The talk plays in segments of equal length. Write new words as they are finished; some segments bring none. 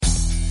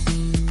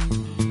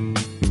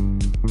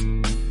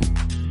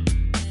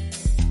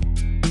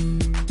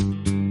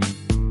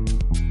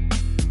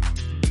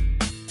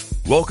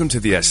Welcome to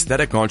the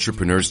Aesthetic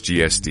Entrepreneurs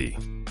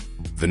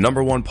GSD, the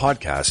number one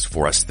podcast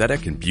for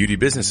aesthetic and beauty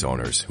business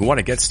owners who want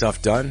to get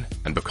stuff done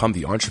and become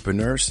the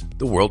entrepreneurs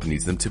the world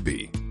needs them to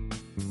be.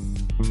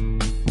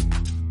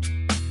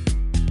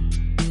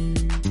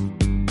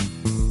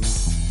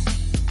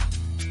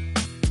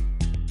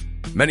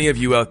 Many of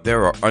you out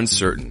there are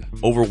uncertain,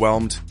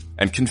 overwhelmed,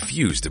 and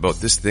confused about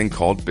this thing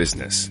called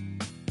business.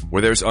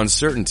 Where there's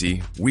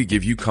uncertainty, we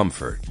give you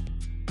comfort.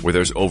 Where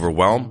there's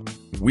overwhelm,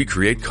 we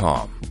create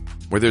calm.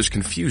 Where there's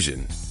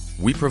confusion,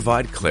 we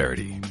provide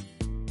clarity.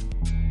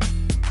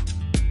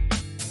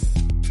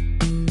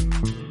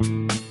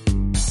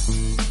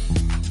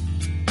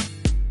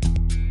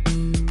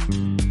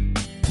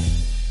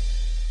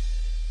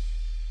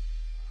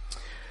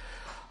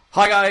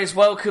 Hi guys,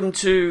 welcome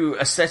to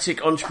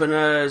Aesthetic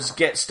Entrepreneurs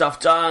Get Stuff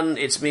Done.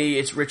 It's me,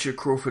 it's Richard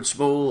Crawford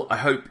Small. I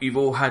hope you've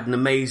all had an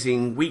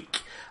amazing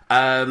week,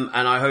 and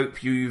I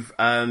hope you've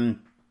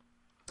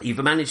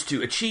managed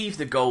to achieve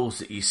the goals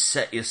that you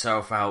set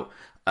yourself out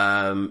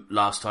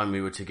last time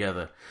we were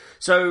together.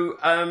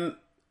 So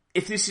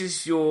if this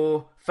is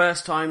your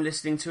first time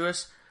listening to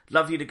us,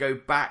 love you to go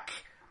back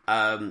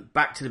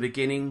to the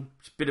beginning.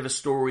 It's a bit of a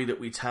story that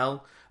we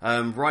tell,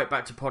 right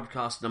back to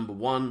podcast number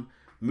 1.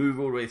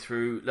 Move all the way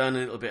through, learn a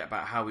little bit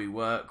about how we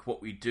work,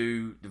 what we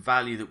do, the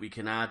value that we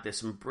can add. There's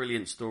some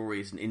brilliant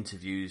stories and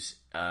interviews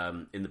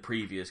in the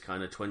previous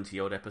kind of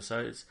 20-odd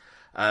episodes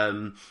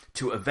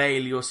to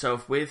avail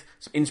yourself with.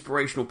 Some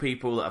inspirational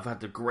people that I've had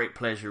the great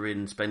pleasure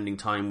in spending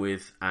time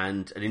with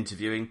and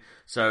interviewing.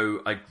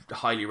 So I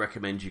highly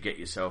recommend you get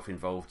yourself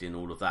involved in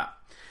all of that.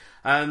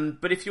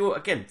 But if you're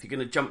going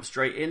to jump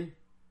straight in,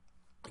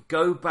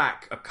 go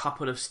back a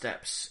couple of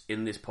steps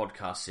in this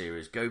podcast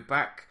series. Go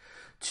back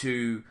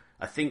to,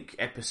 I think,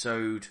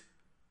 episode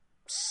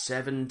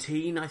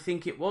 17, I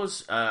think it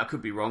was. I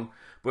could be wrong.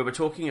 Where we're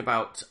talking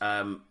about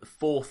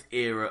fourth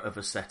era of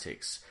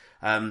aesthetics.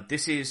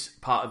 This is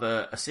part of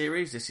a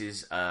series. This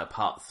is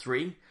part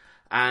 3.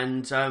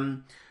 And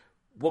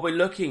what we're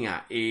looking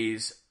at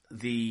is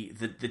the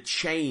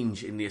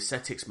change in the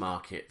aesthetics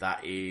market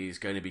that is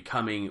going to be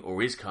coming,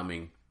 or is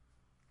coming,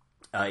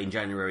 in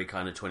January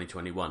kind of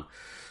 2021.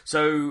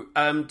 So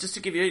just to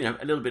give you,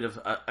 a little bit of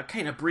a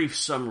kind of brief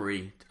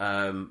summary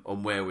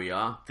on where we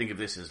are. Think of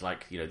this as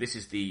like, this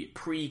is the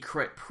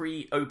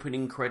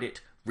pre-opening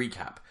credit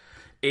recap.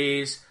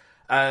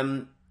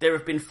 There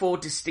have been 4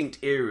 distinct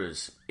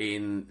eras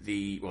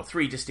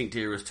three distinct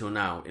eras till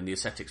now in the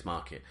aesthetics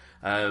market.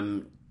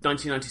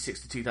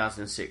 1996 to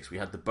 2006, we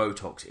had the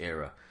Botox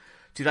era.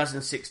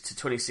 2006 to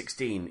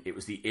 2016, it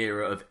was the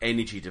era of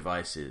energy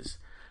devices.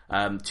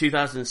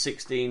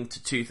 2016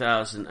 to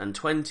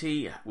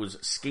 2020 was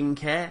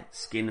skincare,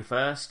 skin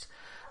first,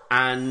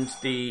 and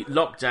the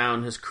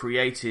lockdown has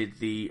created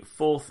the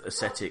 4th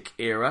aesthetic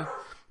era,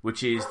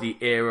 which is the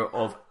era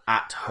of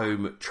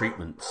at-home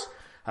treatments.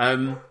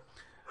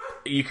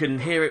 You can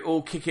hear it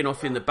all kicking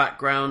off in the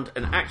background,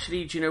 and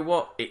actually, do you know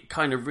what? It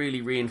kind of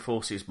really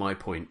reinforces my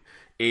point.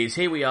 Is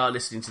here we are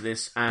listening to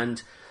this, and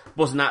it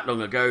wasn't that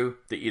long ago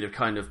that you'd have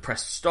kind of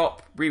pressed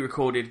stop,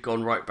 re-recorded,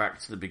 gone right back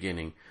to the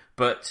beginning.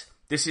 But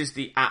this is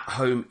the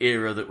at-home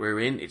era that we're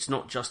in. It's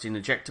not just in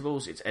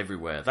injectables, it's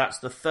everywhere. That's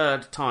the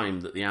 3rd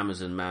time that the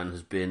Amazon man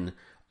has been,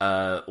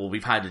 or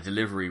we've had a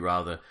delivery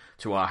rather,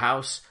 to our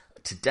house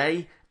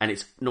today, and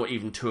it's not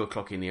even 2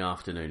 o'clock in the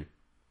afternoon.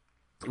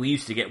 We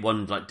used to get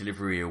one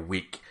delivery a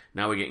week.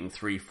 Now we're getting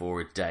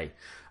 3-4 a day.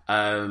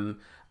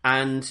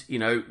 And,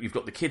 you've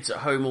got the kids at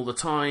home all the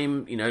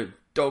time,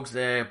 dogs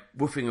there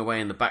woofing away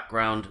in the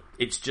background.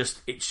 It's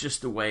just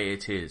the way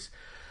it is.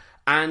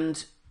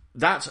 And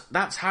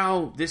that's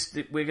how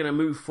we're going to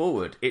move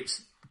forward.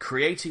 It's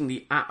creating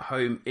the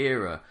at-home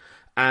era,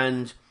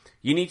 and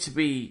you need to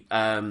be,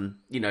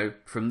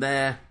 from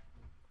there,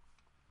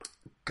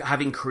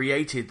 having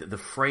created the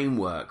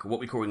framework, what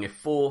we're calling a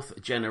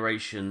 4th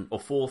generation or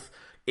 4th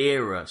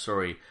era,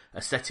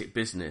 aesthetic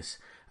business,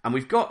 and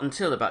we've got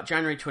until about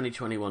January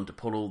 2021 to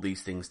pull all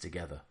these things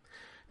together.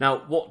 Now,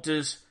 what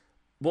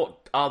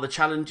are the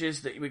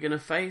challenges that we're going to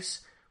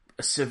face?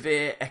 A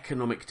severe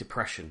economic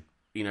depression.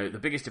 The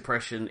biggest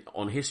depression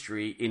in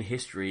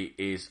history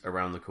is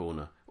around the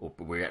corner, or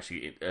we're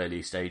actually in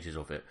early stages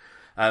of it.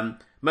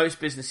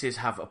 Most businesses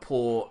have a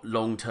poor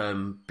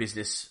long-term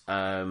business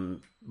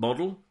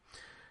model.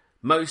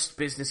 Most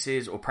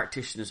businesses or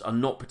practitioners are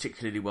not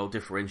particularly well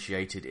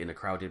differentiated in a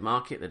crowded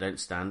market. They don't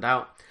stand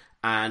out,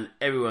 and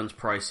everyone's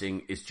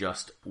pricing is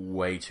just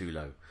way too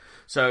low.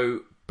 So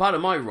part of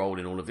my role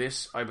in all of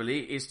this, I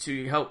believe, is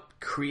to help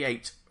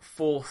create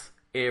 4th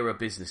era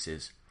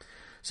businesses.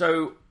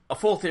 So a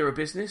 4th era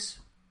business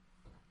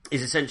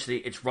is essentially,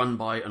 it's run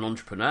by an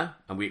entrepreneur,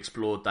 and we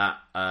explored that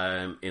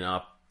in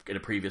a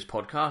previous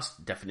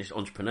podcast, definition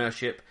of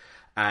entrepreneurship,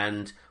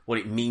 and what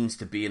it means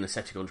to be an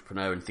aesthetic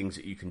entrepreneur, and things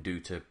that you can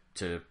do to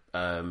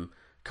kind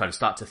of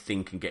start to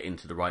think and get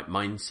into the right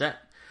mindset.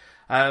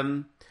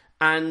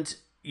 And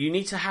you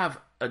need to have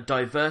a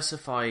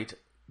diversified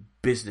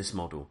business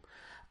model.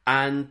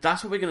 And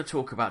that's what we're going to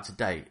talk about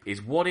today,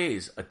 is what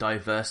is a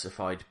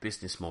diversified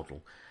business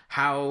model?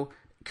 How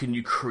can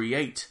you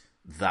create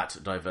that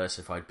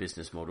diversified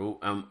business model,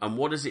 and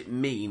what does it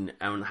mean,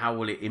 and how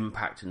will it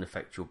impact and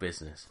affect your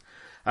business?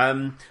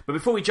 But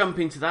before we jump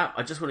into that,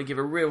 I just want to give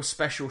a real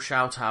special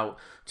shout out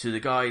to the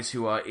guys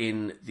who are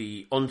in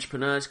the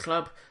Entrepreneurs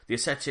Club, the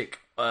Aesthetic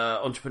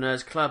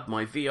Entrepreneurs Club,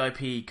 my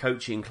VIP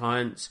coaching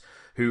clients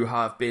who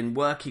have been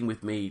working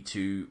with me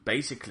to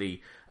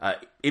basically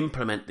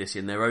implement this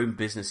in their own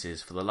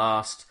businesses for the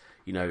last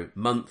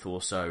month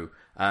or so.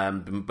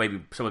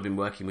 Maybe some have been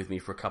working with me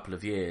for a couple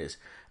of years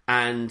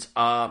and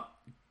are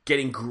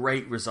getting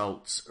great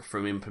results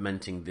from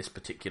implementing this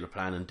particular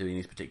plan and doing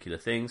these particular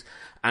things.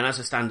 And as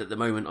I stand at the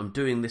moment, I'm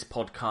doing this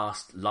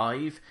podcast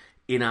live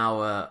in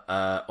our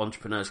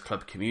Entrepreneurs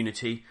Club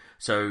community.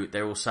 So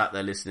they're all sat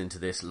there listening to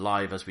this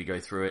live as we go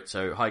through it.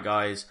 So hi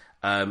guys,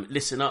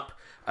 listen up.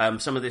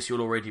 Some of this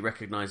you'll already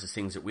recognize as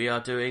things that we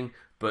are doing,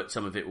 but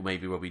some of it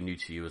will be new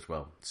to you as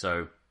well.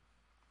 So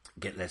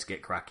let's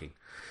get cracking.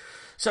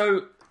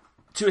 So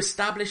to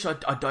establish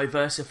a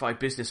diversified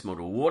business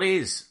model, what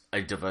is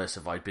a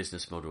diversified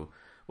business model?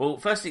 Well,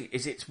 first thing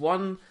is it's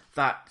one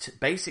that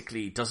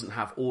basically doesn't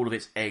have all of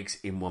its eggs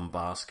in one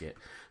basket.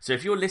 So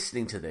if you're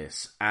listening to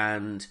this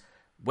and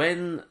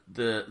when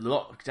the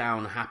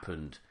lockdown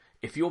happened,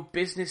 if your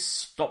business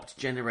stopped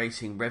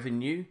generating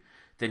revenue,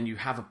 then you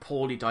have a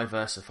poorly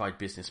diversified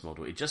business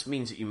model. It just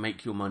means that you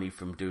make your money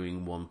from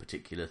doing one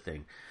particular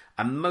thing.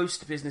 And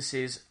most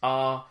businesses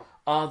are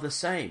the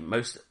same.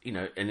 Most,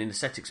 and in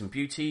aesthetics and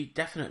beauty,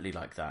 definitely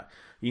like that.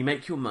 You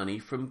make your money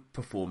from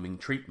performing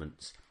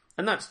treatments.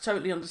 And that's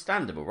totally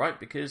understandable, right?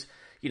 Because,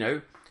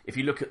 if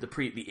you look at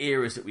the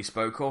eras that we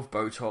spoke of,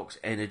 Botox,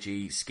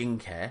 energy,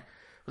 skincare,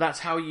 that's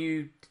how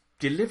you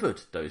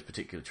delivered those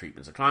particular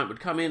treatments. A client would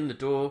come in the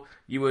door,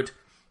 you would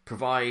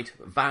provide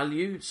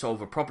value,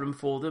 solve a problem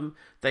for them.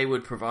 They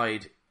would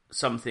provide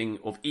something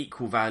of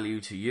equal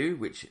value to you,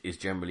 which is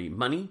generally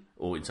money,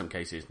 or in some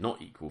cases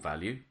not equal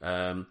value.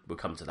 We'll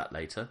come to that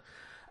later.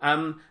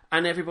 And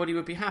everybody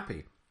would be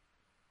happy.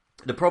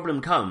 The problem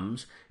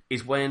comes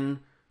is when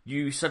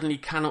you suddenly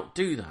cannot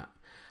do that.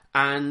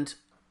 And,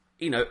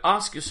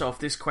 ask yourself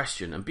this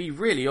question and be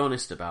really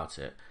honest about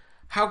it.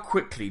 How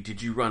quickly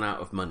did you run out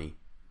of money?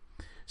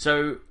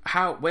 So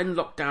when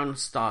lockdown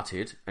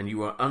started and you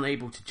were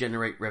unable to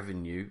generate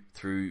revenue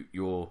through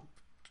your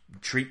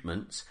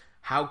treatments,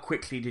 how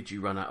quickly did you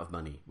run out of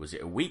money? Was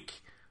it a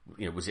week?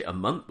 Was it a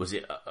month? Was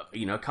it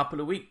a couple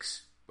of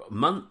weeks? A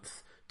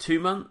month? 2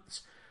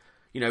 months?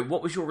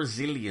 What was your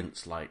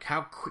resilience like?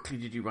 How quickly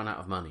did you run out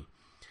of money?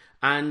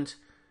 And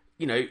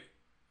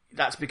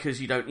that's because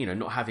you don't,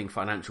 not having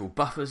financial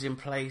buffers in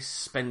place,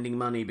 spending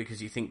money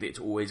because you think that it's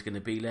always going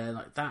to be there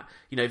like that.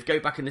 If you go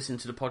back and listen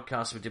to the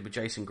podcast we did with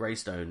Jason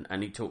Greystone,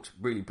 and he talks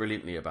really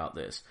brilliantly about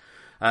this.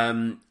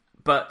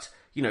 But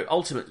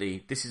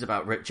ultimately, this is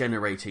about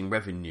generating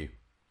revenue.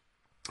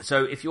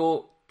 So if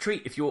you're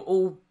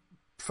all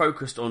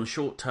focused on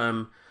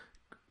short-term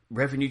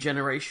revenue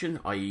generation,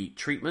 i.e.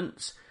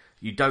 treatments,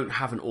 you don't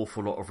have an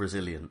awful lot of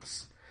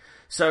resilience.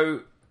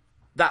 So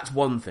that's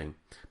one thing.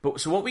 But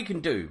so what we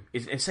can do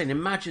is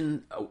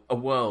imagine a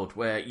world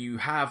where you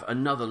have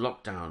another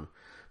lockdown,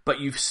 but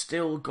you've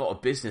still got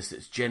a business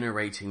that's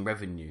generating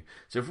revenue.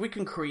 So if we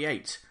can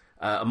create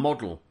a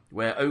model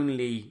where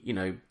only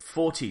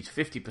 40 to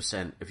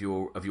 50% of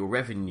your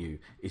revenue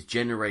is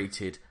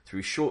generated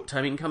through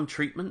short-term income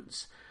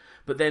treatments,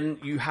 but then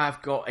you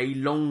have got a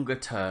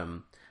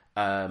longer-term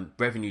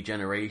revenue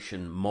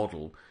generation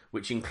model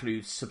which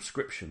includes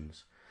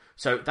subscriptions.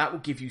 So that will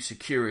give you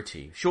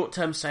security.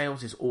 Short-term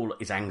sales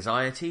is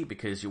anxiety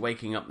because you're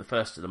waking up the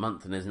first of the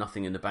month and there's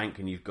nothing in the bank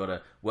and you've got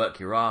to work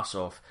your ass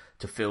off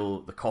to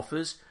fill the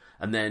coffers.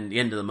 And then the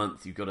end of the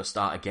month you've got to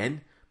start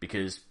again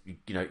because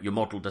your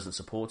model doesn't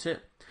support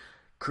it.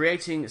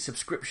 Creating a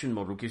subscription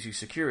model gives you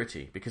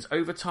security because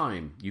over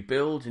time you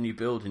build and you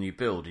build and you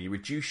build and you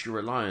reduce your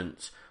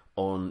reliance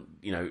on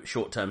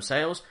short-term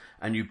sales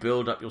and you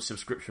build up your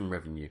subscription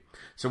revenue.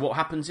 So what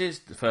happens is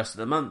the first of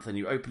the month and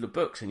you open the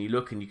books and you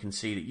look and you can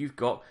see that you've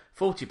got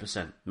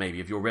 40%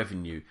 maybe of your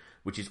revenue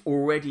which is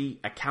already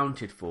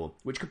accounted for,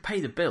 which could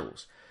pay the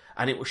bills,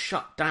 and it will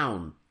shut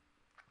down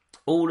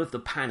all of the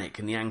panic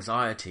and the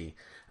anxiety,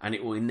 and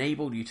it will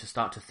enable you to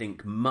start to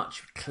think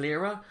much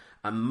clearer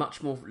and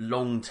much more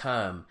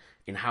long-term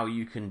in how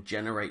you can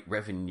generate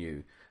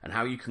revenue and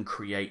how you can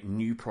create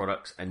new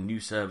products and new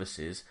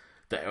services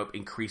that help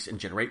increase and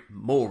generate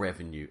more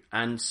revenue,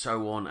 and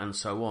so on and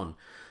so on.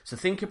 So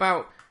think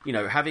about,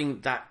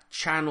 having that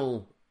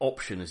channel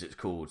option, as it's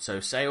called. So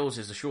sales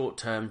is the short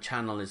term,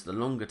 channel is the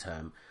longer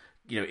term.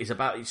 It's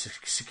about a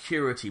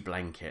security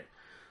blanket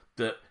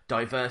that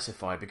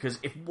diversify, because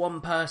if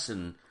one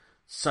person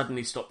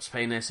suddenly stops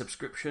paying their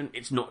subscription,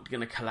 it's not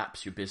going to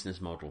collapse your business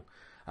model.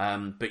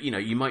 But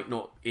you might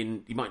not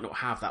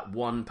have that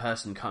one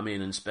person come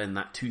in and spend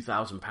that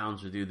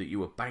 £2,000 with you that you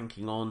were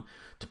banking on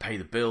to pay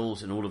the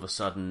bills, and all of a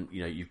sudden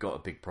you've got a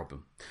big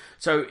problem.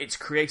 So it's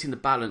creating the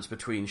balance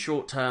between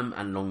short term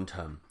and long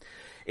term.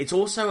 It's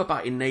also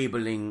about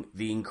enabling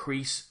the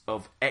increase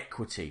of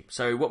equity.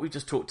 So what we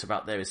just talked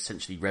about there is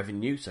essentially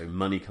revenue, so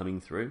money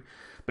coming through.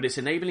 but it's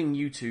enabling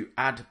you to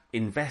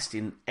invest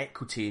in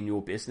equity in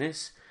your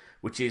business,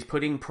 which is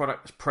putting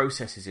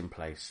processes in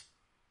place.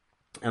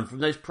 And from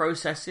those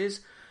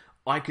processes,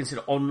 I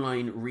consider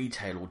online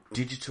retail or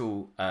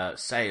digital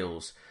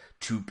sales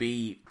to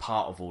be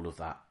part of all of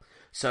that.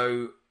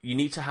 So you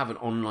need to have an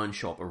online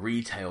shop, a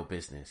retail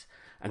business.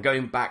 And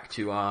going back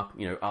to our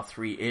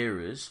 3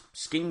 eras,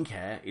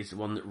 skincare is the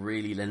one that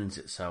really lends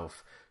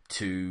itself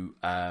to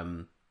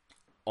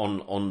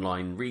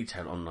online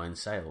retail, online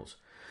sales.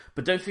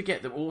 But don't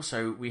forget that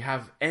also we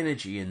have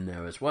energy in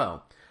there as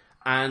well.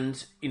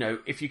 And,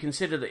 if you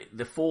consider that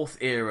the 4th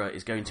era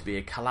is going to be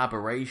a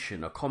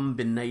collaboration, a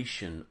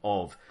combination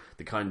of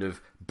the kind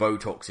of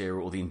Botox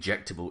era or the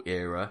injectable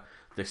era,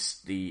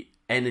 the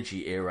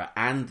energy era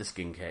and the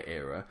skincare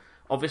era,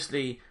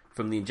 obviously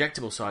from the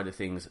injectable side of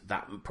things,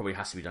 that probably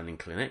has to be done in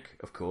clinic,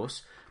 of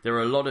course. There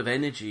are a lot of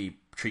energy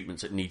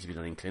treatments that need to be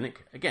done in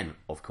clinic, again,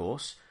 of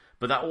course.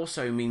 But that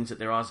also means that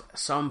there are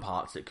some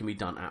parts that can be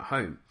done at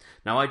home.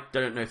 Now, I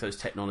don't know if those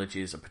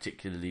technologies are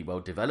particularly well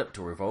developed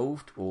or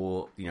evolved,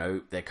 or,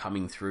 they're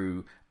coming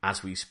through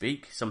as we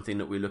speak, something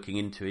that we're looking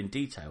into in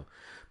detail.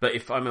 But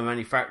if I'm a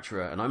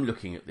manufacturer and I'm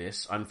looking at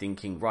this, I'm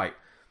thinking, right,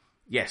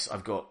 yes,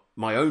 I've got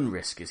my own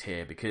risk is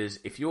here, because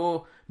if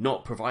you're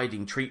not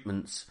providing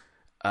treatments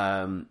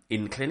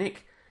in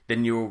clinic,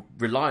 then your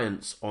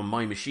reliance on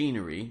my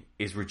machinery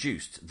is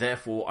reduced.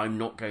 Therefore,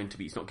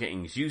 it's not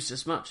getting used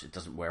as much. It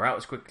doesn't wear out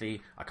as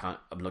quickly. I'm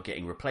not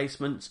getting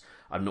replacements.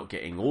 I'm not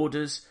getting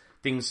orders.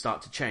 Things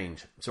start to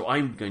change. So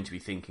I'm going to be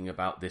thinking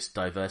about this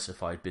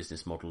diversified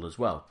business model as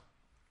well.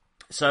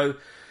 So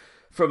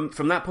from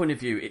that point of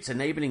view, it's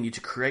enabling you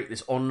to create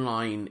this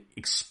online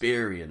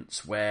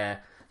experience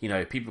where,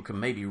 people can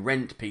maybe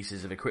rent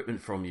pieces of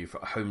equipment from you for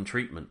home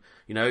treatment,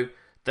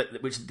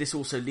 which this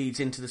also leads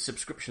into the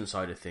subscription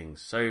side of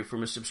things. So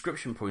from a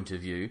subscription point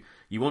of view,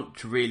 you want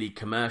to really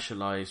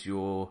commercialize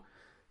your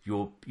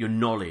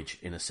knowledge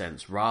in a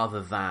sense,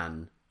 rather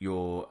than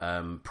your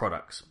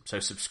products.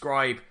 So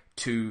subscribe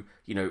to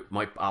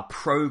our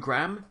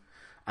program,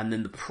 and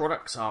then the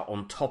products are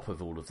on top of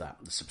all of that.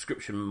 The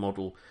subscription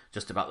model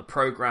just about the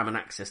program and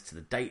access to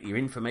the data, your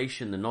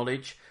information, the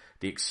knowledge,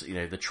 the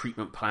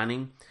treatment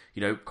planning,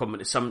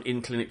 some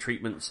in-clinic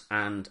treatments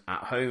and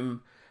at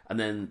home. And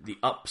then the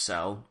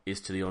upsell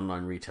is to the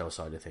online retail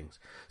side of things.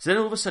 So then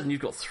all of a sudden you've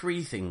got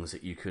 3 things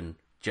that you can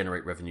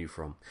generate revenue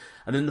from.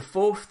 And then the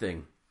 4th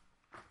thing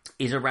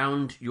is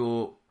around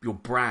your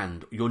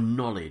brand, your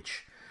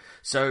knowledge.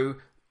 So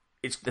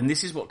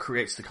this is what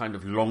creates the kind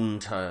of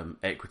long-term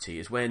equity,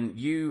 is when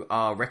you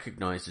are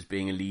recognized as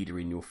being a leader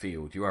in your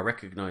field. You are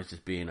recognized as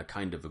being a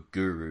kind of a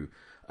guru.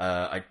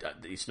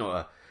 It's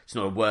not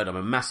a word I'm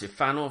a massive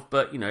fan of,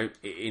 but,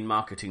 in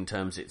marketing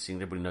terms,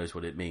 everybody knows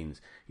what it means.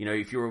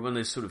 If you're one of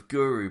those sort of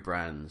guru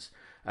brands,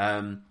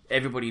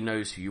 everybody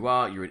knows who you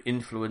are. You're an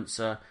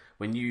influencer.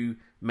 When you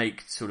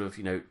make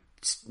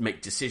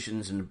make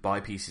decisions and buy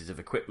pieces of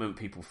equipment,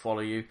 people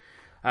follow you.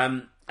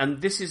 And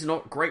this is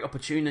a great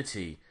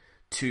opportunity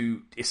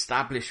to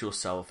establish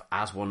yourself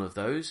as one of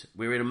those.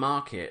 We're in a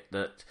market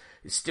that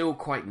is still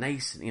quite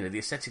nascent, the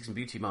aesthetics and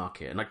beauty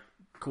market. And I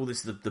call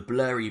this the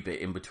blurry bit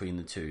in between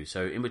the two.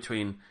 So in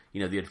between,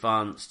 the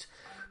advanced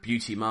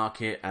beauty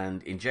market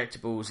and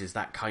injectables is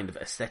that kind of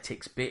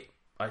aesthetics bit.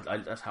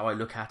 That's how I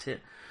look at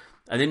it.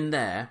 And in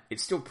there,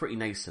 it's still pretty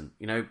nascent.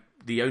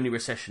 The only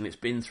recession it's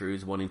been through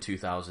is one in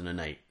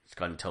 2008. It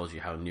kind of tells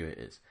you how new it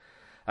is.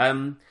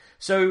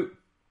 So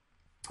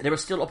there are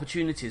still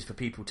opportunities for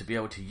people to be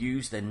able to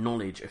use their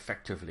knowledge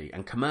effectively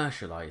and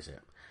commercialize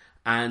it.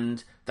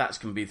 And that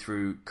can be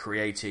through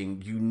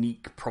creating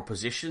unique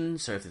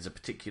propositions. So if there's a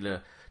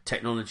particular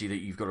technology that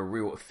you've got a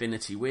real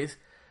affinity with,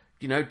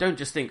 don't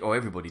just think, oh,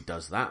 everybody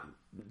does that.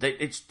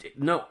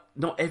 Not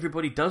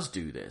everybody does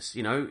do this.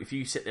 If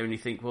you sit there and you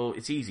think, well,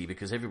 it's easy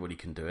because everybody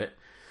can do it.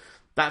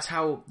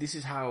 This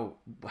is how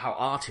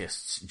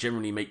artists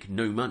generally make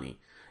no money.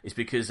 It's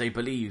because they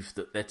believe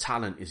that their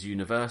talent is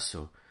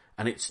universal,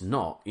 and it's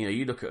not.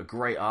 You look at a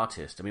great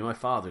artist. I mean, my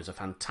father is a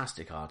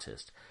fantastic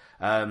artist.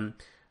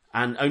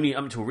 And only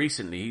up until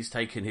recently, he's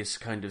taken his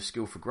kind of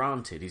skill for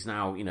granted. He's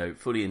now,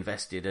 fully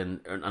invested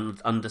and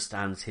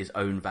understands his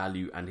own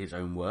value and his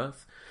own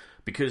worth,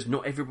 because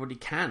not everybody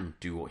can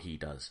do what he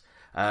does.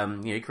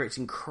 He creates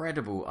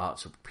incredible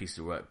arts pieces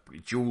of work,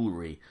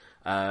 jewellery,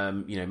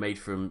 made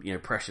from,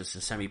 precious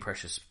and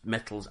semi-precious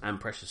metals and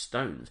precious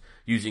stones,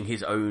 using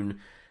his own,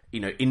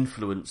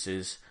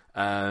 influences,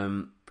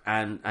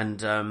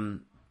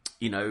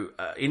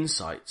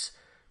 insights.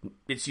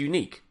 It's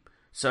unique.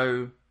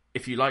 So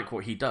if you like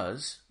what he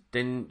does,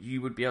 then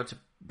you would be able to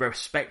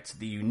respect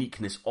the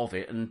uniqueness of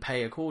it and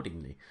pay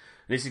accordingly.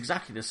 And it's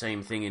exactly the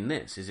same thing in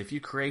this, is if you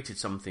created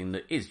something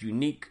that is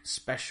unique,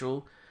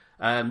 special,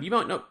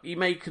 you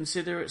may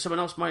consider it, someone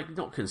else might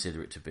not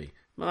consider it to be.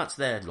 Well, that's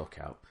their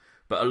lockout.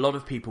 But a lot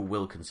of people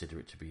will consider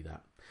it to be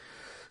that.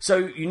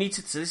 So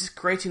this is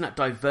creating that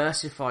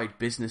diversified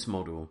business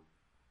model.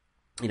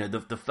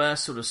 The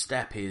first sort of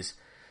step is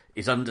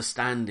is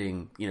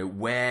understanding,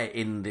 where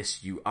in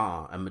this you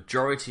are. A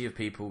majority of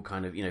people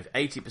kind of, if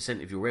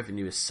 80% of your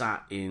revenue is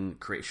sat in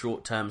create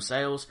short-term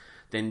sales,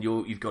 then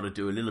you've got to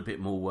do a little bit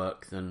more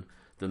work than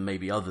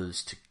maybe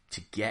others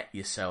to get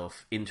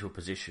yourself into a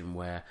position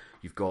where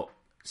you've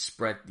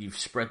spread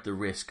the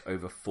risk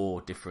over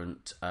 4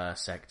 different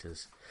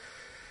sectors.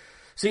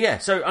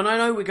 So and I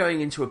know we're going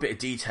into a bit of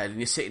detail, and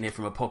you're sitting here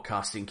from a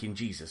podcast thinking,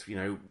 Jesus,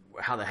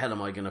 how the hell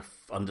am I going to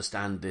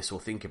understand this or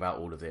think about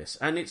all of this?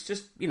 And it's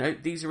just,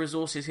 these are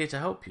resources here to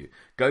help you.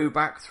 Go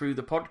back through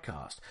the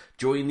podcast,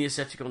 join the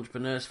Aesthetic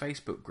Entrepreneurs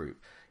Facebook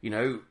group,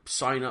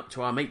 sign up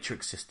to our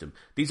matrix system.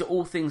 These are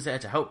all things there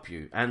to help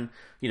you and,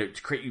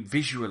 to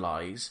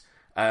visualize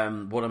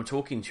what I'm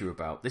talking to you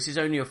about. This is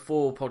only a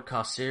 4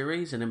 podcast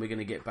series, and then we're going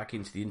to get back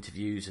into the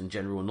interviews and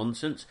general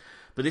nonsense.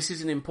 But this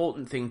is an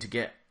important thing to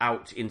get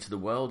out into the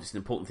world. It's an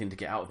important thing to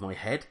get out of my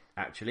head,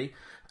 actually.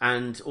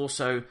 And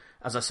also,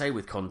 as I say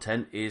with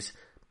content,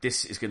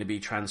 this is going to be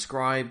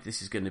transcribed.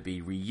 This is going to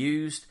be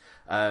reused.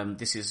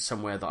 This is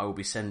somewhere that I will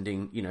be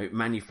sending,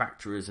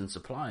 manufacturers and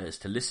suppliers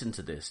to listen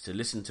to this, to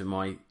listen to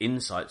my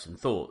insights and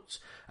thoughts.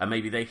 And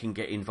maybe they can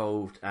get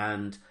involved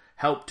and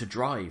help to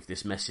drive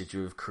this message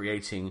of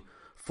creating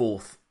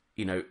 4th,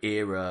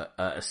 era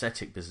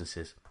aesthetic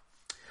businesses.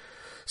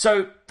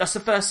 So that's the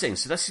first thing.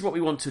 So this is what we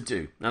want to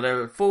do. Now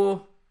there are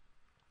 4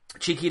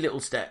 cheeky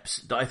little steps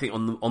that I think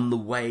on the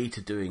way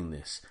to doing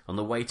this, on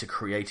the way to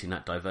creating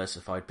that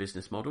diversified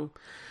business model.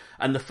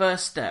 And the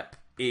first step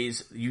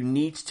is you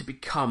need to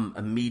become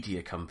a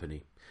media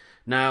company.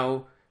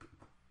 Now,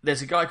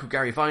 there's a guy called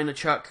Gary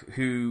Vaynerchuk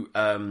who,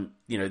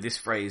 this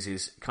phrase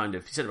is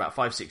he said about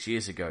 5-6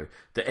 years ago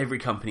that every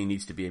company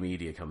needs to be a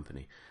media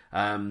company.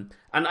 And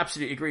I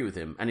absolutely agree with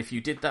him. And if you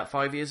did that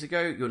 5 years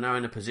ago, you're now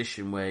in a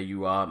position where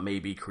you are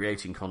maybe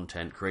creating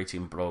content,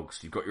 creating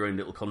blogs. You've got your own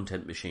little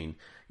content machine.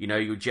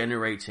 You're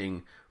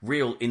generating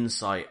real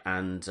insight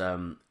and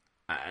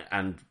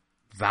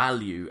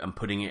value and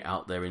putting it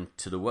out there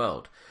into the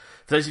world.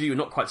 For those of you who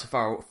are not quite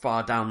so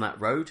far down that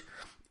road,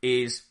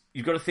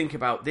 you've got to think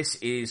about this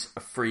is a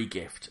free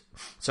gift.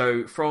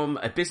 So from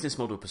a business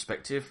model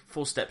perspective,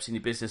 4 steps in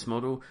your business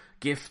model: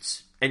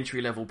 gifts,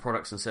 entry-level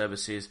products and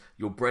services,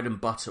 your bread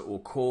and butter or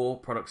core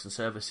products and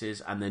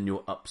services, and then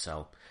your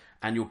upsell.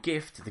 And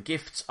the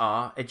gifts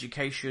are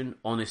education,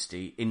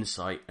 honesty,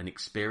 insight, and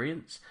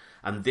experience.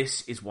 And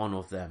this is one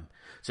of them.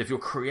 So if you're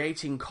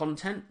creating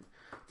content,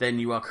 then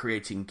you are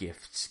creating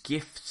gifts.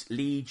 Gifts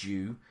lead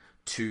you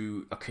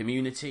to a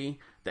community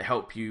that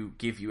help you,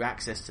 give you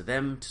access to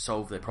them to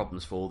solve their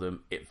problems for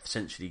them. It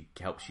essentially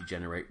helps you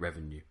generate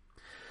revenue.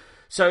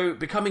 So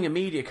becoming a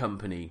media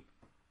company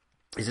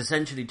is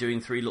essentially doing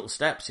 3 little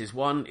steps.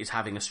 One is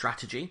having a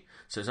strategy.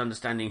 So it's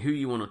understanding who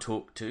you want to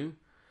talk to,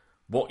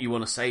 what you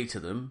want to say to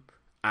them,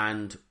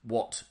 and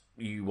what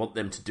you want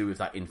them to do with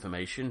that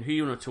information. Who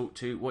you want to talk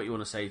to, what you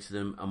want to say to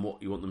them, and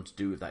what you want them to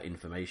do with that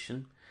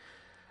information.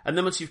 And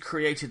then once you've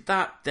created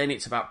that, then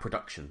it's about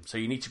production. So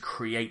you need to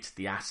create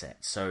the asset.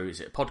 So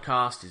is it a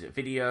podcast? Is it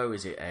video?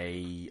 Is it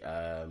a,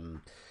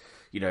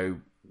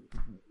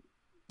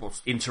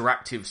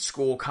 interactive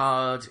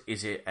scorecard?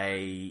 Is it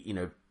a,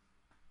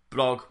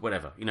 blog?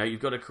 Whatever.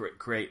 You've got to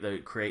create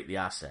the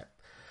asset.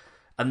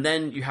 And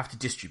then you have to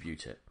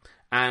distribute it.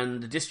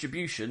 And the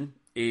distribution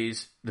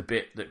is the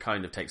bit that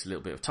kind of takes a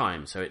little bit of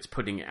time. So it's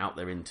putting it out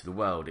there into the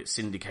world. It's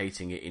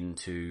syndicating it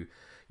into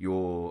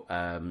your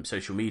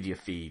social media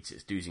feeds.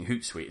 It's using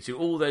Hootsuite. It's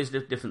all those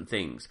different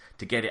things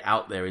to get it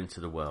out there into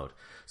the world.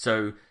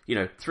 So,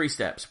 3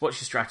 steps.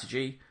 What's your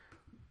strategy?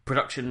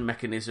 Production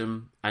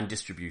mechanism and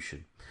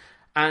distribution.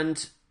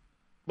 And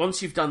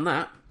once you've done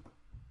that,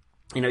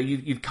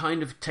 you've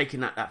kind of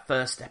taken that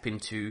first step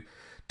into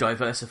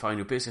diversifying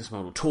your business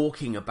model,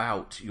 talking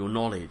about your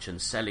knowledge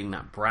and selling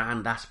that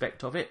brand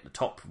aspect of it, the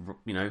top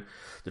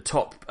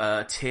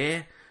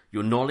tier,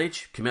 your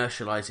knowledge,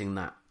 commercializing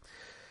that.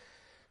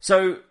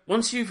 So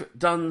once you've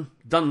done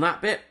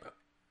that bit,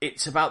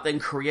 it's about then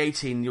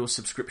creating your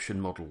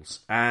subscription models.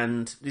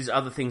 And these are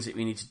other things that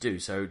we need to do.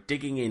 So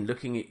digging in,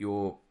 looking at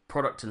your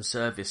product and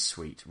service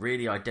suite,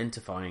 really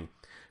identifying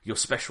your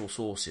special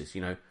sources,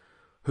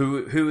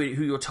 who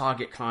your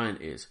target client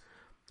is,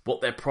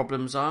 what their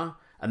problems are,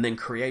 and then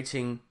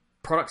creating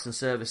products and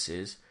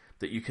services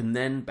that you can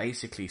then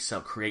basically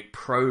create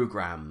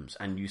programs,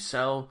 and you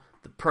sell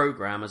the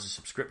program as a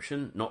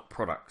subscription, not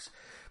products.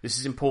 This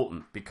is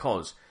important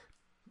because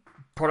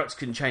products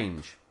can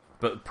change,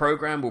 but the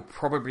program will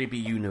probably be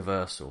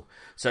universal.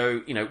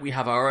 So, we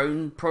have our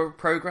own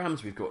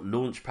programs. We've got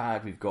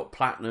Launchpad, we've got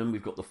Platinum,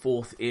 we've got the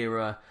 4th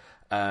era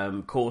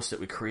course that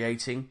we're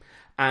creating,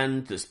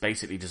 and that's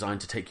basically designed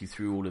to take you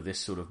through all of this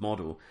sort of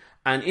model.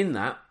 And in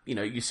that,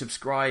 you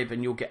subscribe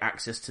and you'll get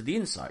access to the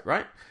insight,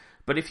 right?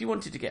 But if you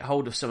wanted to get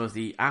hold of some of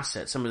the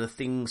assets, some of the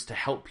things to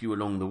help you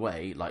along the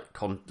way, like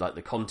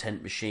the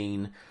content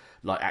machine,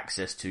 like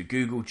access to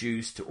Google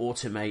Juice, to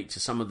automate, to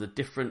some of the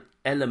different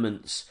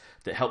elements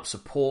that help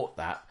support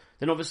that,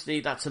 then obviously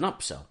that's an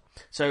upsell.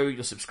 So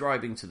you're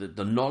subscribing to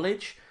the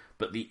knowledge,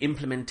 but the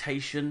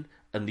implementation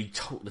and the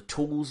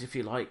tools, if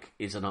you like,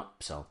 is an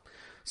upsell.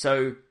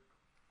 So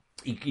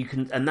you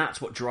can, and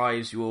that's what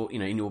drives your,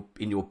 in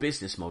your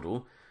business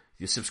model.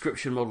 Your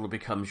subscription model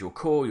becomes your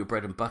core, your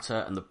bread and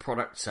butter, and the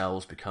product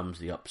sells becomes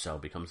the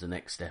upsell, becomes the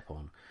next step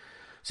on.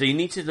 So you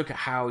need to look at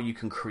how you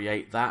can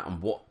create that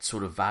and what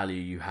sort of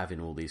value you have in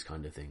all these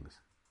kind of things.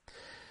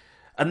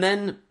 And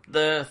then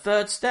the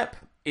third step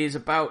is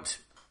about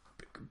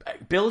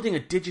building a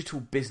digital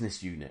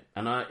business unit.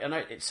 And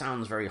it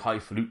sounds very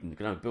highfalutin,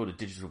 build a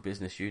digital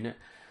business unit.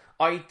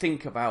 I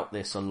think about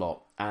this a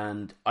lot,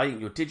 and I think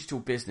your digital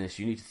business,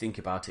 you need to think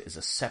about it as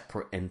a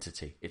separate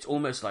entity. It's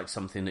almost like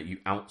something that you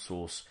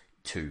outsource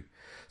to.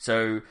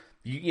 So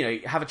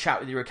you have a chat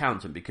with your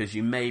accountant, because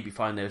you maybe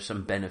find there's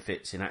some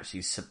benefits in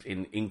actually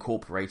in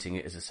incorporating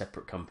it as a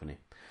separate company.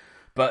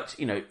 But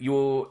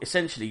your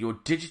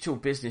digital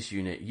business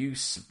unit,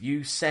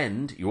 you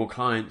send your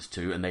clients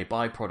to, and they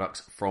buy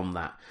products from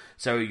that.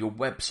 So your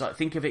website,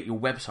 think of it, your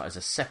website as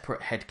a separate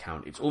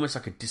headcount. It's almost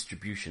like a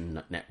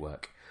distribution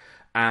network.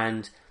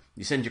 And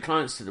you send your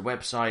clients to the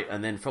website,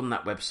 and then from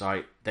that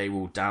website, they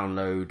will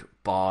download,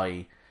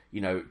 buy,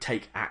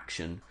 take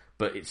action.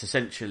 But it's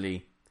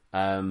essentially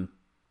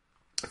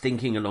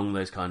thinking along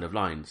those kind of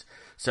lines.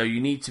 So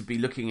you need to be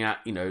looking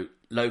at,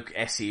 local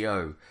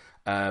SEO,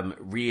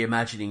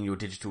 reimagining your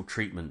digital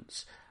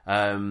treatments.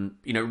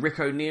 Rick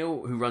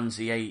O'Neill, who runs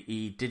the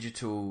AE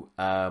Digital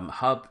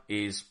Hub,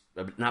 is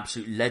an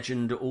absolute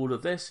legend at all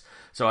of this.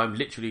 So I'm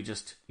literally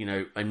just,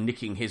 I'm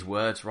nicking his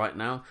words right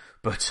now.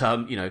 But,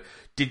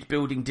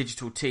 building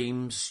digital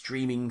teams,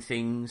 streaming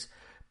things,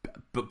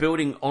 but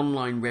building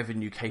online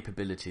revenue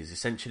capabilities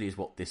essentially is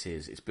what this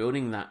is. It's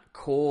building that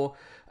core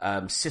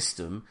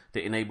system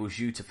that enables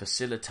you to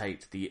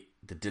facilitate the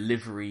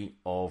delivery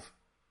of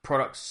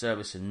products,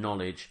 service, and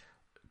knowledge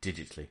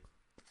digitally.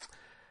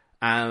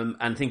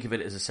 And think of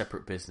it as a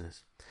separate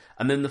business.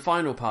 And then the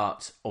final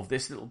part of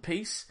this little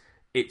piece,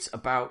 it's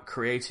about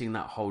creating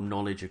that whole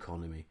knowledge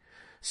economy.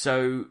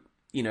 So,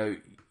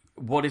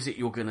 what is it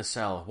you're going to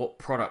sell? What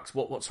products,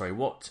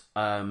 what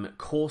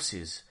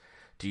courses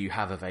do you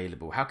have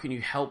available? How can you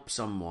help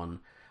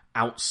someone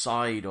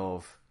outside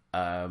of,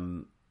 how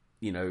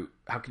can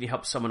you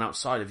help someone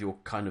outside of your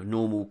kind of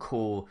normal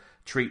core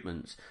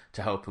treatments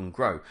to help them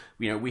grow?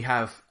 We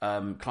have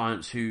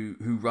clients who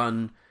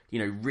run,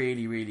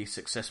 really, really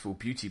successful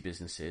beauty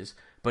businesses,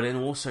 but then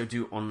also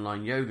do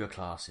online yoga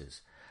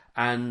classes.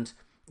 And,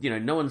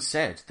 no one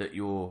said that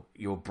your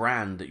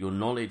brand, that your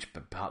knowledge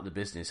part of the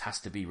business has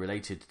to be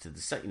related to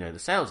the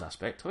sales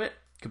aspect of it.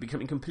 It could be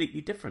something completely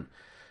different.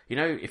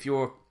 If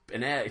you're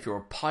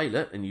a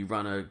pilot and you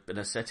run an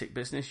aesthetic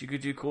business, you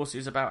could do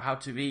courses about how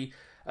to be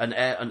an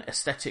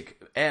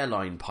aesthetic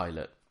airline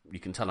pilot. You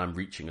can tell I'm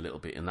reaching a little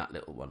bit in that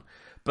little one.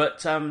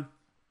 But, I'm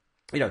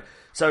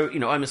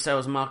a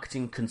sales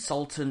marketing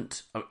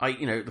consultant.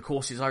 The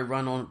courses I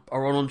run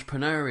are on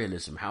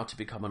entrepreneurialism, how to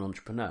become an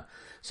entrepreneur.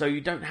 So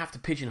you don't have to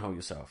pigeonhole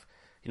yourself.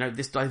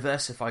 This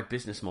diversified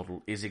business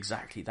model is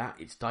exactly that.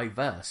 It's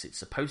diverse. It's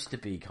supposed to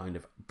be kind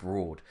of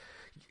broad.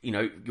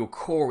 Your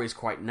core is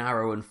quite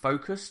narrow and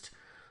focused,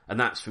 and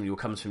that's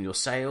comes from your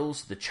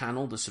sales, the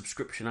channel, the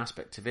subscription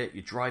aspect of it.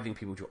 You're driving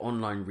people to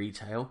online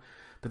retail.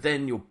 But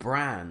then your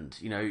brand,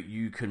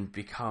 you can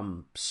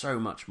become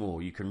so much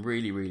more. You can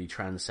really, really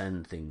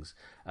transcend things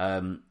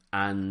and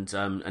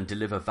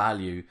deliver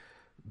value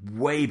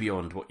way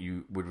beyond what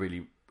you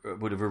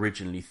would have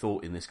originally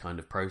thought in this kind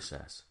of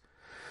process.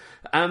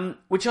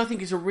 Which I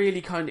think is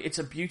it's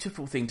a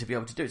beautiful thing to be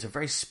able to do. It's a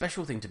very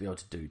special thing to be able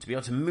to do, to be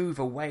able to move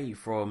away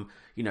from,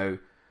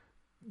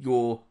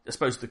 your, I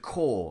suppose, the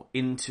core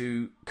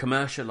into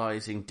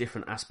commercializing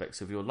different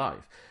aspects of your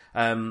life.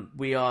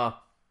 We are,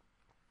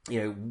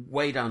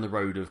 way down the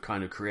road of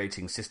kind of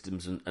creating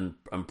systems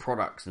and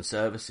products and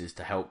services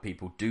to help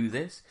people do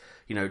this,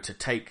 to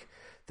take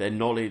their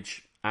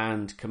knowledge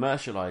and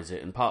commercialize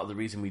it. And part of the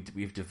reason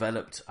we've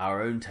developed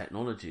our own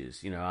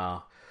technologies,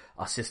 our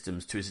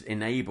systems, to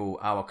enable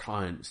our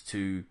clients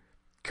to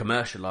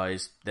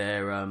commercialize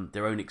their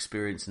own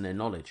experience and their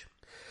knowledge.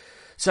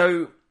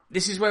 So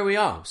this is where we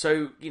are.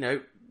 So,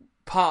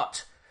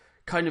 part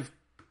kind of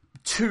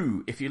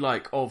 2, if you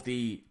like, of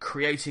the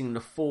creating the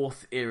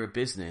fourth era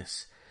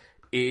business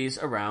is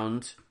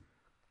around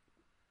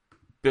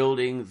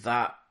building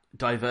that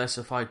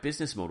diversified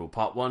business model.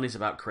 Part 1 is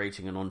about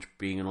creating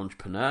being an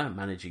entrepreneur,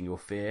 managing your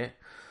fear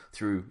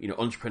through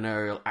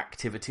entrepreneurial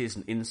activities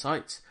and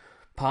insights.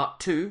 Part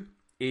 2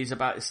 is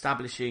about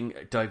establishing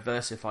a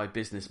diversified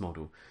business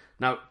model.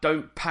 Now,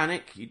 don't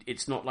panic.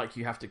 It's not like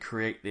you have to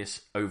create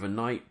this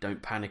overnight.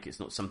 Don't panic. It's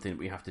not something that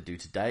we have to do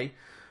today.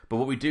 But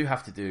what we do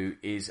have to do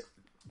is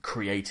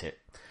create it.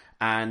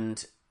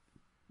 And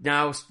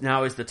now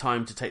is the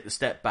time to take the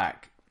step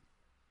back.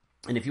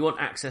 And if you want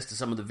access to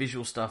some of the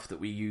visual stuff that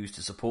we use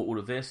to support all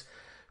of this,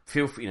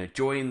 feel free,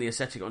 join the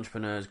Aesthetic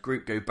Entrepreneurs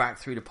group, go back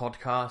through the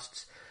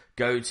podcasts,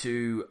 go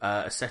to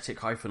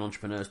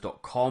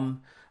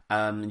aesthetic-entrepreneurs.com,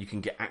 and you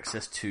can get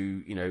access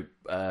to,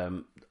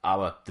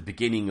 the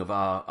beginning of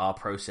our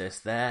process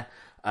there.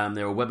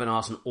 There are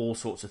webinars and all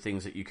sorts of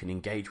things that you can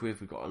engage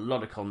with. We've got a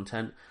lot of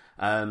content.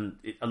 A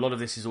lot of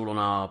this is all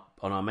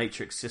on our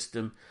matrix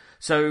system.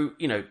 So,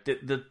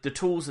 the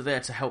tools are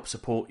there to help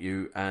support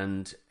you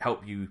and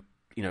help you,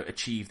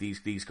 achieve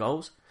these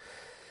goals.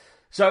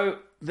 So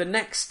the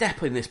next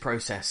step in this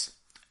process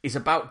is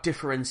about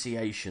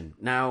differentiation.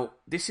 Now,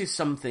 this is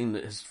something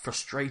that has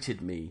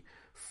frustrated me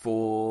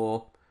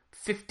for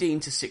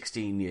 15 to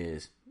 16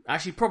 years.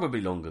 Actually,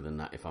 probably longer than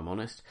that, if I'm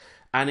honest.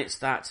 And it's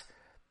that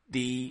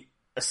the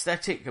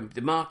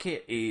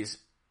market is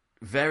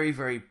very,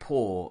 very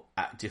poor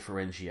at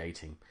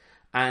differentiating.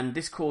 And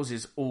this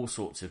causes all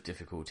sorts of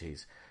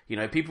difficulties.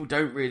 People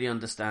don't really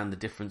understand the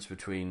difference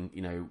between,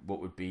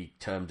 what would be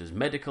termed as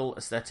medical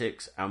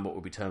aesthetics and what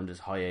would be termed as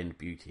high-end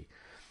beauty.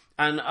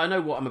 And I know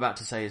what I'm about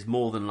to say is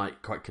more than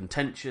quite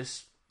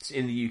contentious.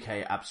 In the UK,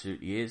 it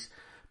absolutely is.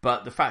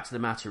 But the fact of the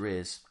matter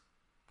is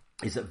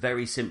that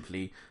very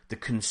simply, the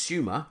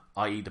consumer,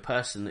 i.e. the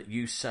person that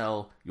you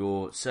sell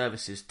your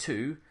services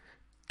to,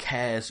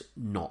 cares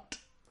not.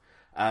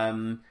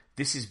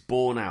 This is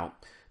borne out.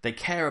 They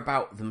care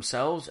about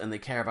themselves and they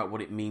care about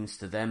what it means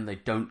to them. They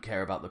don't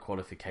care about the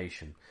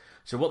qualification.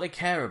 So what they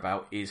care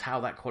about is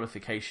how that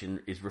qualification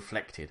is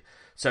reflected.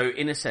 So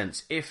in a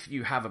sense, if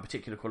you have a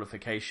particular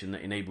qualification that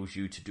enables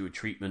you to do a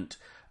treatment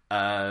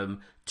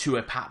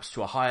perhaps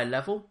to a higher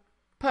level,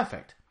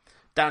 perfect.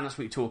 That's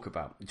what you talk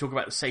about. You talk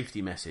about the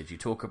safety message. You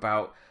talk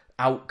about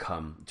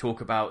outcome. You talk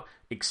about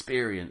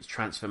experience,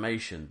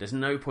 transformation. There's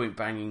no point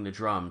banging the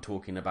drum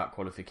talking about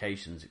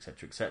qualifications,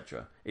 etc.,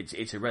 etc.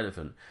 It's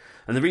irrelevant.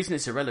 And the reason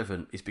it's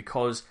irrelevant is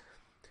because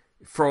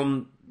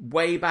from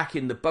way back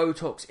in the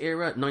Botox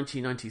era,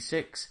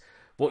 1996,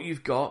 what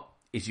you've got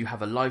is you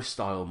have a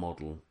lifestyle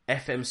model,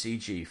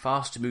 FMCG,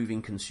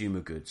 fast-moving consumer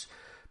goods.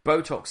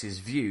 Botox is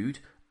viewed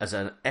as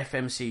an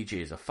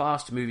FMCG, as a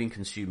fast-moving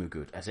consumer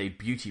good, as a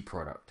beauty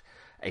product.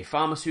 A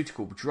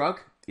pharmaceutical drug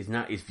is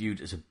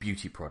viewed as a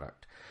beauty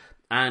product.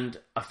 And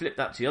I flip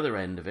that to the other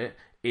end of it,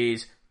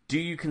 is do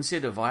you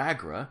consider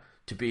Viagra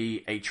to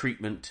be a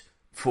treatment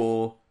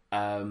for,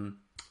 is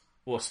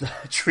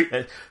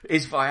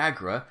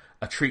Viagra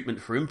a treatment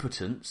for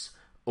impotence,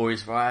 or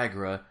is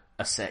Viagra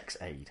a sex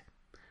aid?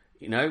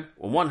 On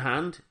one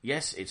hand,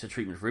 yes, it's a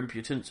treatment for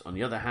impotence. On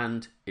the other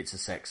hand, it's a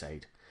sex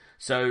aid.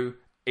 So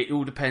it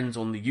all depends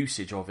on the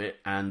usage of it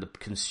and the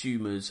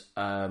consumer's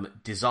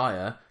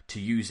desire to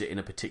use it in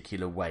a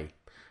particular way.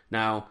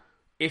 Now,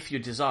 if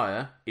your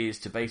desire is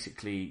to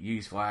basically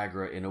use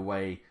Viagra in a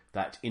way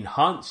that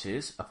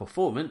enhances a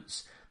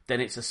performance,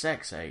 then it's a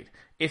sex aid.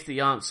 If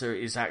the answer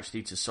is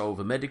actually to solve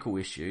a medical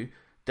issue,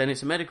 then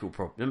it's a medical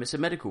problem. It's a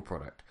medical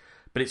product.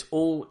 But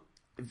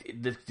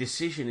the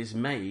decision is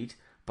made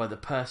by the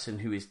person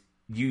who is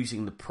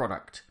using the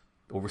product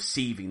or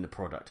receiving the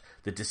product.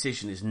 The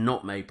decision is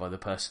not made by the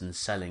person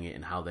selling it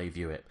and how they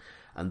view it.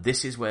 And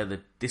this is where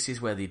the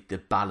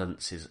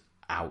balance is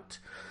out.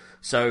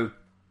 So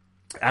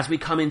as we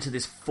come into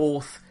this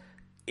fourth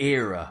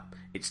era,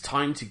 it's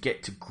time to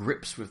get to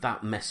grips with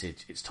that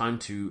message. It's time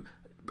to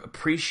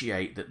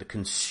appreciate that the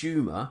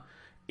consumer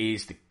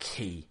is the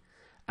key.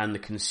 And the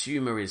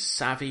consumer is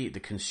savvy, the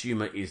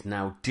consumer is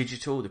now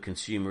digital, the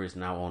consumer is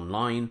now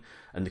online,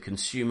 and the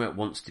consumer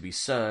wants to be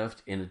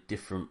served in a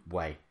different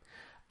way.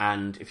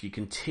 And if you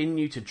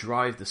continue to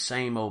drive the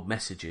same old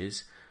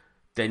messages,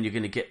 then you're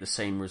going to get the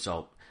same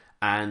result.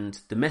 And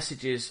the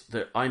messages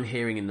that I'm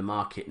hearing in the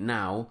market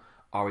now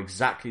are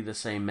exactly the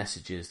same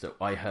messages that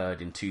I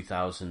heard in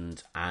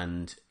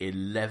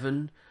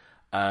 2011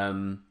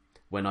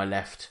 when I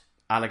left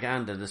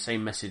Allergan. They're the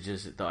same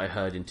messages that I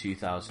heard in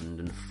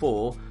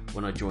 2004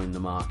 when I joined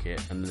the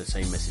market, and the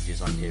same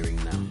messages I'm hearing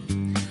now.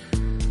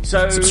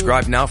 So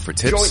subscribe now for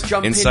tips,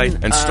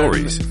 insight, and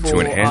stories to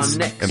enhance,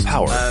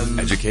 empower,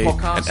 educate,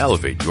 podcast, and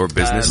elevate your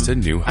business to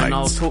new heights. And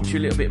I'll talk to you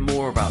a little bit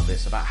more about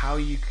this, about how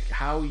you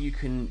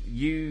can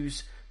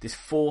use this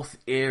fourth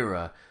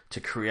era to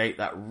create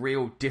that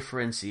real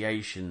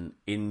differentiation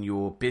in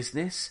your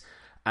business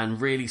and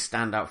really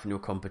stand out from your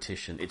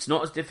competition. It's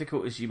not as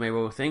difficult as you may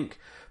well think,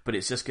 but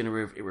it's just going to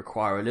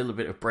require a little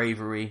bit of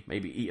bravery,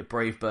 maybe eat a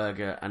brave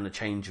burger and a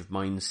change of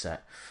mindset.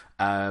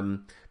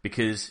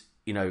 Because,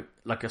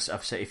 like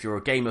I've said, if you're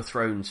a Game of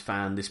Thrones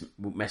fan, this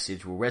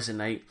message will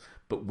resonate,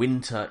 but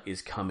winter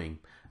is coming.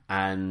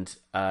 And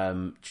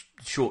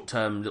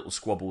short-term little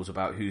squabbles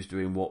about who's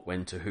doing what,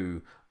 when to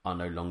who are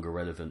no longer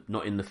relevant.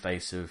 Not in the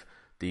face of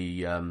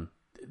the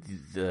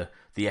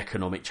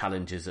economic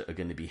challenges that are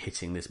going to be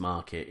hitting this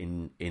market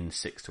in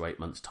 6 to 8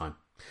 months' time.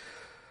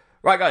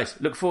 Right, guys,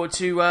 look forward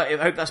to. I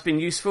hope that's been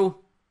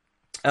useful.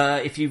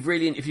 If you've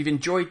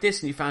enjoyed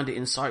this and you found it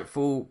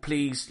insightful,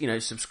 please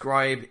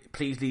subscribe.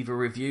 Please leave a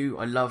review.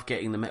 I love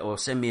getting or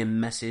send me a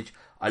message.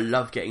 I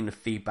love getting the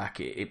feedback.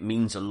 It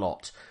means a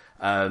lot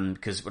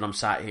because when I'm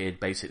sat here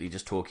basically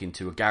just talking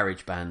to a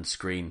GarageBand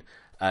screen,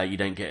 you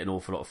don't get an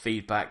awful lot of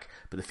feedback.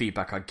 But the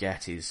feedback I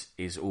get is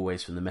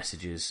always from the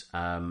messages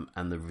and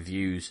the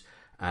reviews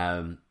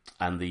and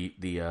the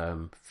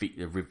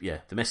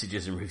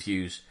messages and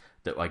reviews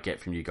that I get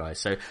from you guys.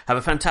 So have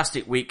a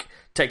fantastic week.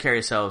 Take care of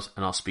yourselves,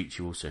 and I'll speak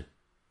to you all soon.